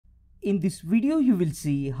In this video you will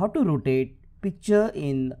see how to rotate picture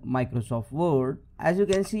in Microsoft Word. As you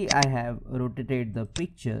can see, I have rotated the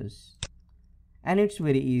pictures and it's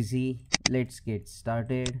very easy. Let's get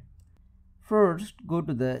started. First, go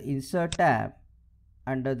to the Insert tab.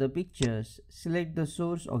 Under the pictures, select the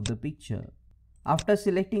source of the picture. After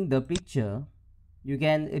selecting the picture, you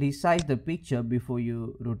can resize the picture before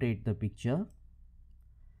you rotate the picture.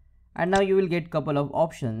 And now you will get couple of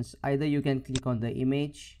options. Either you can click on the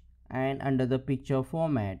image, and under the picture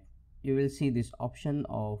format you will see this option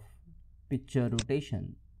of picture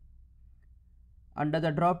rotation. Under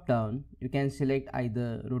the drop down you can select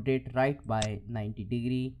either rotate right by 90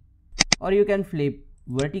 degree, or you can flip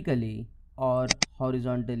vertically or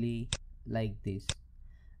horizontally like this.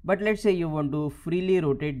 But let's say you want to freely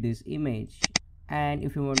rotate this image, and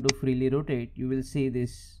if you want to freely rotate, you will see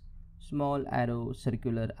this small arrow,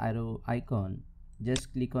 circular arrow icon.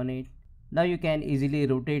 Just click on it. Now you can easily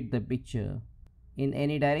rotate the picture in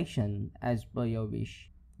any direction as per your wish.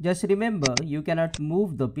 Just remember, you cannot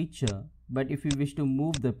move the picture, but if you wish to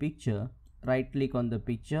move the picture, right click on the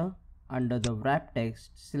picture. Under the wrap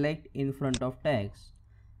text, select in front of text.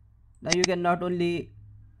 Now you can not only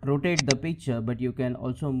rotate the picture, but you can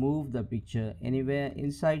also move the picture anywhere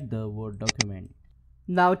inside the Word document.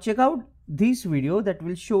 Now check out this video that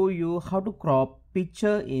will show you how to crop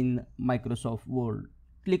picture in Microsoft Word.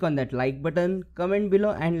 Click on that like button, comment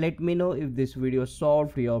below and let me know if this video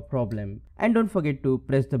solved your problem. And don't forget to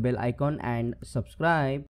press the bell icon and subscribe.